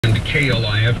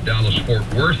KLIF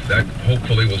Dallas-Fort Worth. That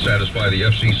hopefully will satisfy the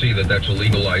FCC that that's a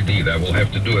legal ID. That will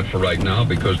have to do it for right now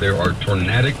because there are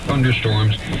tornadic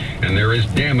thunderstorms and there is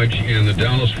damage in the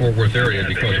Dallas-Fort Worth area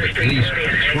because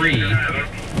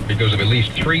of at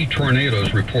least three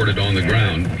tornadoes reported on the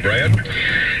ground. Brad?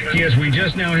 Yes, we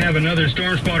just now have another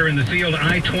storm spotter in the field,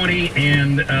 I-20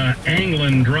 and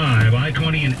Anglin Drive.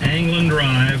 I-20 and Anglin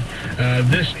Drive.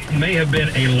 This may have been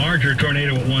a larger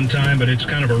tornado at one time, but it's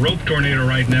kind of a rope tornado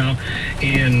right now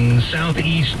in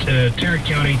southeast Tarrant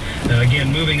County,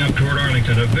 again, moving up toward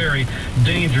Arlington. A very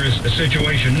dangerous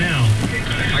situation. Now,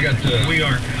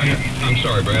 I'm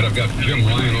sorry, Brad. I've got Jim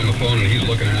Ryan on the phone, and he's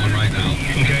looking at one right now.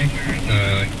 Okay.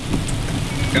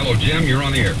 Hello, Jim. You're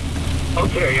on the air.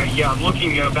 Okay, yeah, I'm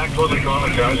looking back toward Lake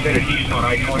Arlington. I was headed east on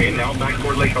I-20 and now back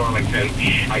toward Lake Arlington.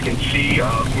 I can see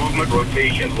movement,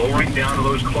 rotation, lowering down to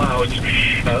those clouds,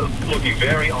 looking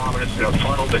very ominous in a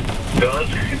funnel that does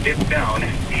dip down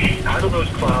out of those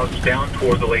clouds down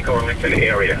toward the Lake Arlington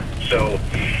area. So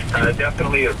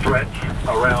definitely a threat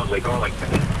around Lake Arlington.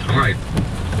 All right.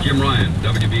 Jim Ryan,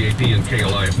 WBAP and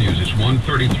KLIF News. It's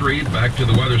 1:33. Back to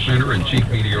the Weather Center and Chief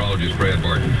Meteorologist Brad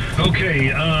Barton.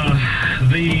 Okay,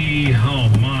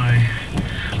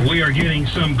 we are getting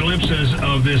some glimpses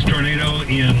of this tornado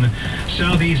in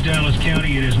southeast Dallas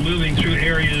County. It is moving through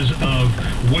areas of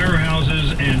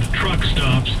warehouses and truck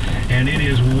stops, and it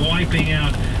is wiping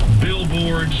out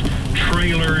billboards,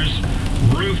 trailers,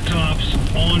 rooftops,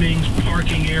 awnings,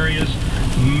 parking areas,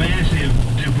 massive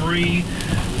debris.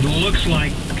 Looks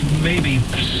like maybe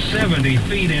 70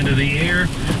 feet into the air,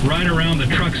 right around the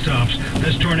truck stops.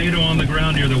 This tornado on the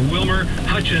ground near the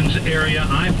Wilmer-Hutchins area,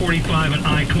 I-45 and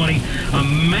I-20, a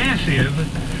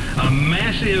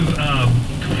massive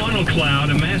funnel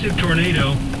cloud, a massive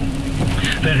tornado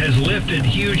that has lifted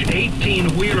huge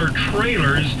 18-wheeler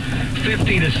trailers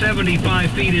 50 to 75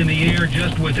 feet in the air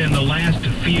just within the last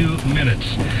few minutes.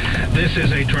 This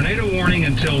is a tornado warning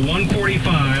until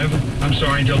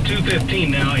 2:15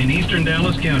 now in eastern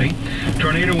Dallas County.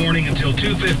 Tornado warning until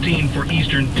 2:15 for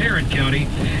eastern Tarrant County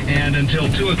and until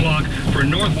 2 o'clock for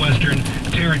northwestern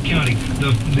Tarrant County.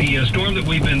 The storm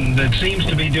that seems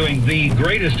to be doing the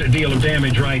greatest deal of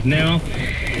damage right now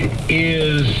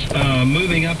is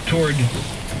moving up toward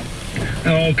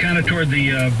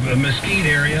the Mesquite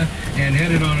area and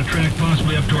headed on a track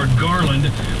possibly up toward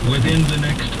Garland within the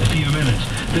next few minutes.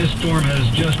 This storm has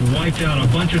just wiped out a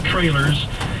bunch of trailers,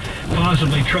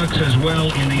 possibly trucks as well,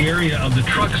 in the area of the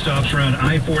truck stops around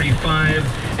I-45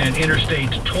 and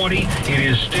Interstate 20. It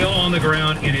is still on the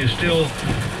ground. It is still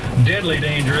deadly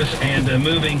dangerous and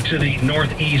moving to the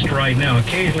northeast right now.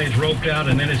 Occasionally it's roped out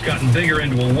and then it's gotten bigger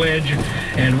into a wedge,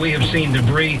 and we have seen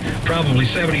debris probably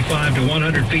 75 to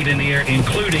 100 feet in the air,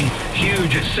 including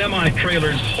huge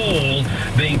semi-trailers whole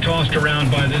being tossed around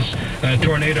by this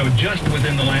tornado just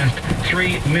within the last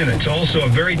 3 minutes. Also a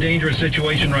very dangerous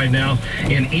situation right now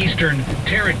in eastern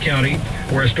Tarrant County,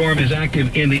 where a storm is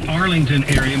active in the Arlington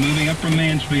area, moving up from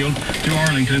Mansfield to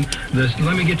Arlington.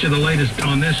 Let me get you the latest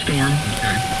on this storm.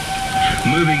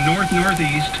 Moving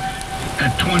north-northeast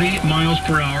at 20 miles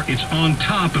per hour. It's on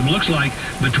top, it looks like,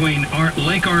 between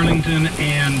Lake Arlington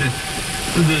and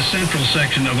the central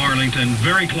section of Arlington,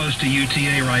 very close to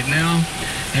UTA right now.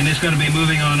 And it's going to be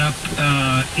moving on up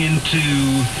into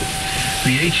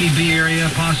the HEB area,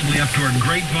 possibly up toward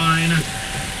Grapevine.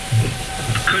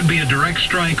 Could be a direct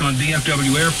strike on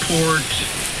DFW Airport,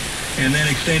 and then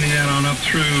extending that on up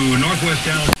through northwest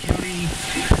Dallas County,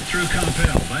 through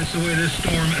Coppell. That's the way this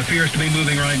storm appears to be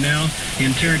moving right now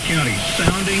in Tarrant County.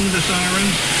 Sounding the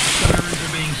sirens. Sirens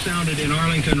are being sounded in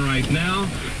Arlington right now.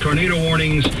 Tornado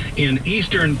warnings in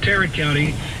eastern Tarrant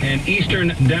County and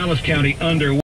eastern Dallas County underway.